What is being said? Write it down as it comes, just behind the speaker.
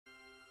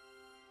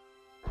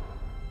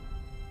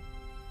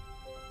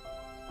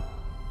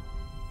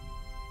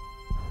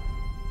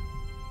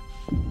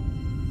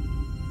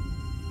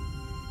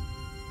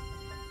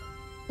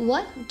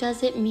What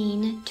does it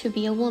mean to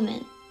be a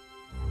woman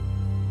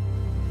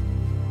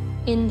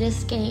in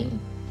this game,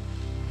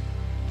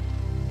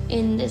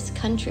 in this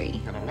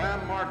country? In a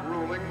landmark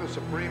ruling, the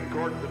Supreme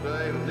Court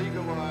today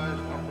legalized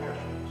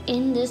abortion.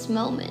 In this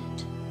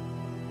moment.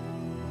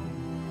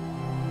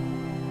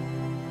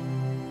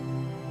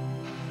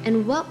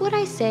 And what would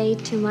I say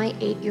to my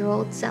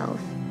 8-year-old self?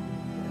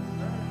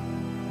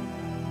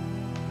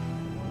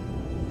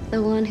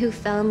 The one who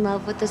fell in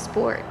love with the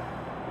sport.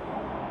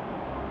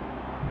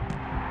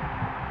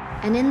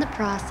 And in the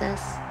process,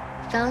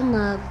 fell in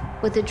love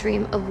with a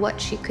dream of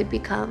what she could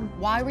become.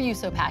 Why were you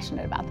so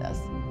passionate about this?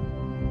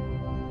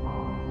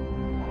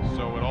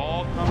 So it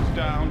all comes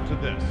down to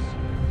this.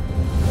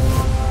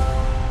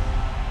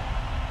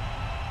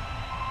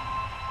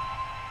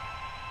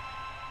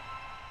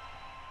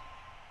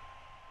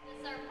 This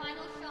is our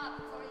final shot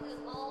before we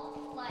lose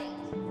all light.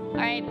 All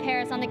right,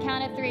 Paris, on the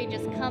count of 3,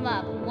 just come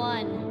up.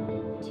 1,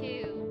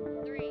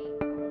 2, 3.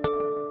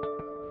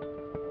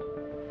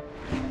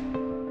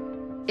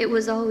 It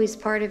was always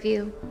part of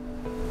you.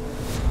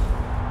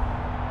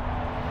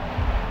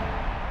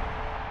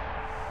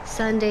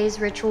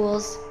 Sundays,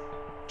 rituals,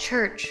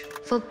 church,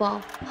 football,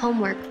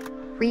 homework,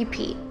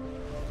 repeat.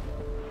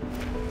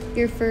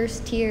 Your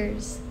first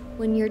tears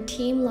when your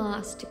team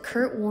lost to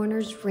Kurt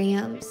Warner's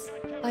Rams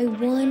by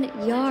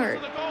 1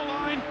 yard. To the goal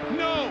line.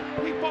 No,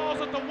 he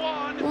falls at the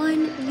 1.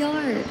 1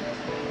 yard.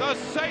 The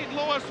St.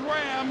 Louis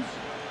Rams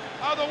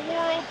are the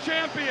world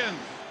champions.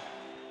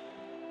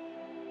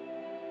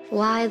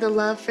 Why the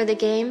love for the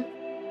game?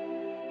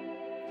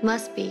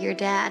 Must be your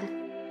dad.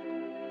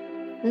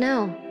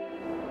 No,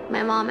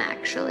 my mom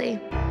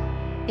actually.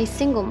 A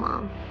single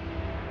mom.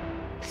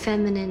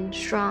 Feminine,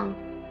 strong.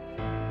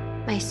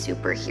 My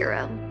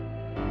superhero.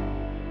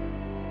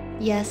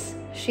 Yes,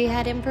 she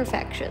had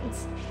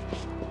imperfections,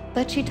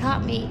 but she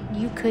taught me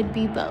you could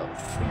be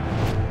both.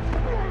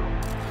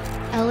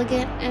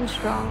 Elegant and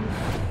strong,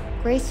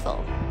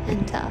 graceful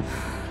and tough.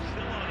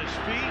 Still on his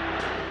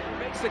feet.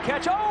 Makes the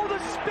catch. Oh, the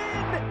spin!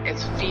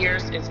 It's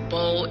fierce, it's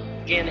bold.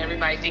 Again,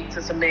 everybody thinks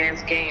it's a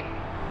man's game.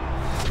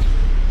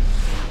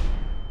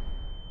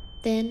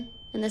 Then,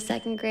 in the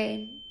 2nd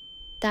grade,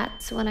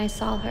 that's when I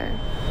saw her.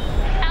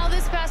 Now,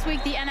 this past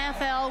week, the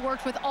NFL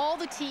worked with all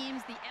the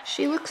teams.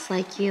 She looks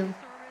like you,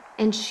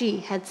 and she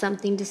had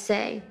something to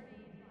say.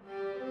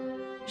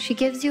 She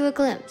gives you a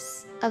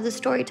glimpse of the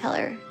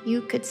storyteller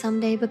you could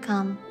someday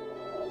become.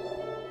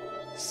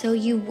 So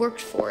you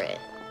worked for it.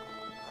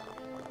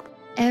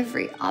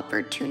 Every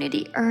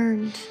opportunity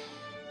earned,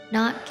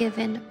 not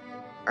given,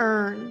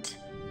 earned.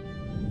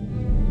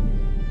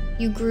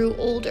 You grew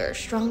older,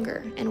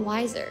 stronger, and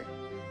wiser.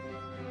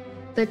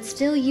 But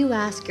still you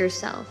ask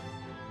yourself,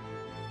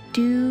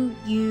 do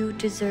you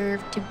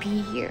deserve to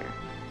be here?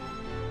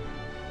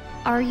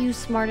 Are you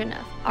smart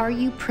enough? Are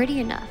you pretty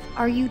enough?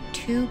 Are you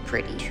too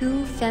pretty,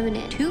 too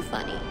feminine, too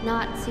funny,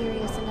 not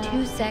serious enough,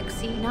 too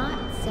sexy, not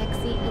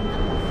sexy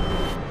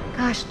enough?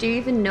 Gosh, do you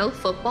even know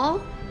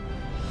football?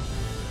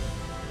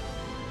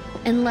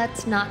 And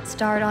let's not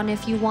start on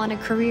if you want a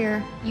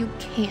career, you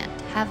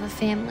can't have a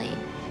family.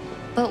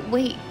 But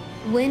wait,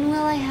 when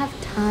will I have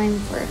time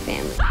for a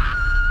family?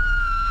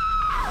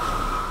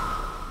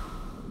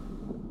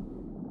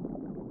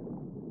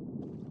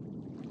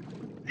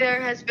 There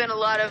has been a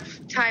lot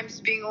of times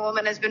being a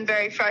woman has been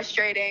very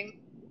frustrating.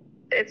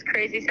 It's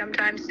crazy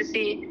sometimes to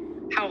see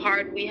how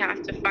hard we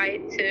have to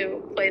fight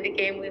to play the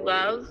game we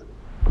love.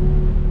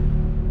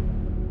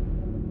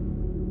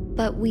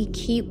 But we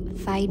keep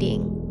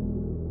fighting.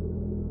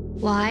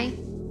 Why?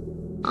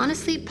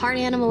 Honestly, part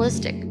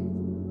animalistic,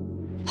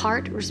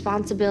 part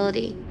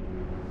responsibility.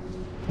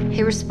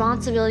 A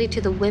responsibility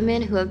to the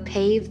women who have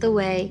paved the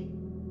way,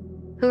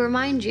 who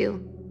remind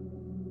you,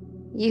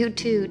 you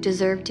too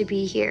deserve to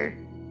be here.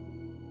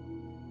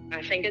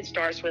 I think it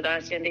starts with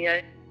us,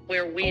 India,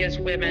 where we as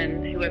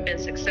women who have been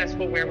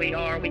successful where we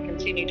are, we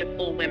continue to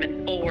pull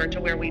women forward to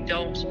where we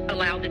don't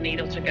allow the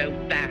needle to go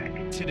back.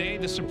 Today,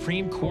 the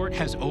Supreme Court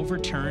has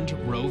overturned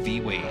Roe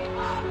v. Wade.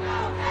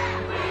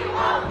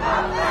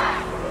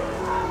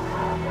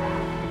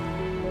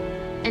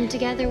 And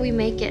together we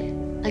make it,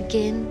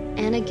 again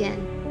and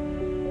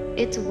again.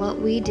 It's what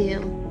we do.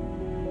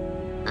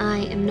 I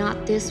am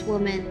not this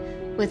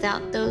woman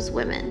without those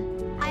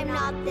women. I'm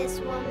not this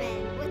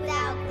woman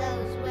without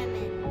those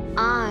women.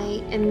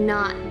 I am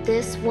not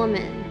this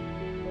woman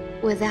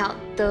without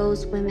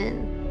those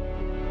women.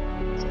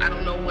 I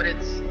don't know what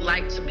it's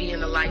like to be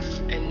in a life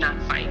and not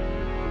fight.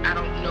 I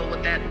don't know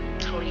what that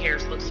Tony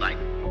Harris looks like.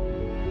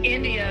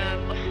 India,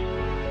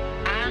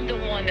 I'm the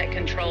one that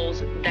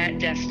controls that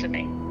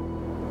destiny.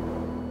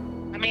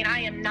 I mean,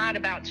 I am not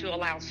about to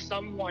allow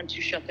someone to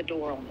shut the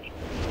door on me.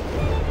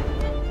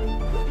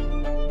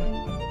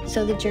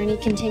 So the journey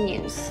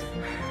continues.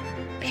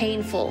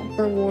 Painful,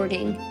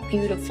 rewarding,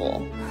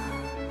 beautiful.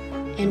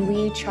 And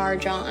we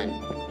charge on.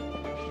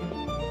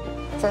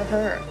 For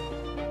her.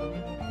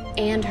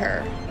 And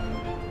her.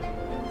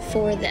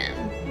 For them.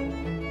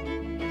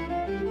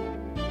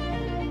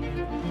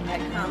 I,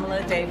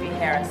 Kamala Davy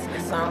Harris,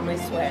 solemnly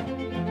swear.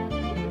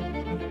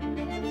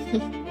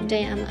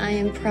 Damn, I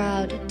am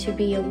proud to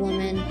be a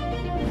woman.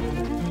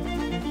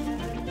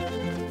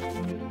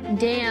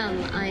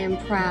 Damn, I am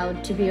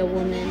proud to be a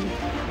woman.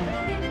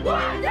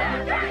 1, 2,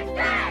 3,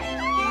 4.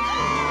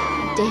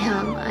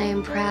 Damn, I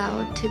am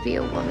proud to be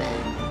a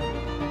woman.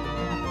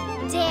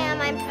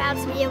 Damn, I'm proud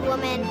to be a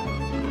woman.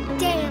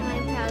 Damn,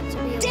 I'm proud to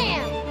be a woman.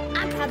 Damn,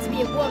 I'm proud to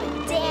be a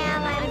woman.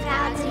 Damn, I'm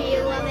proud to be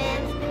a woman.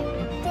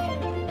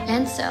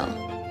 And so,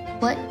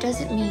 what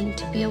does it mean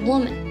to be a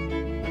woman?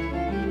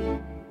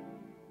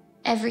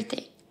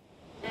 Everything.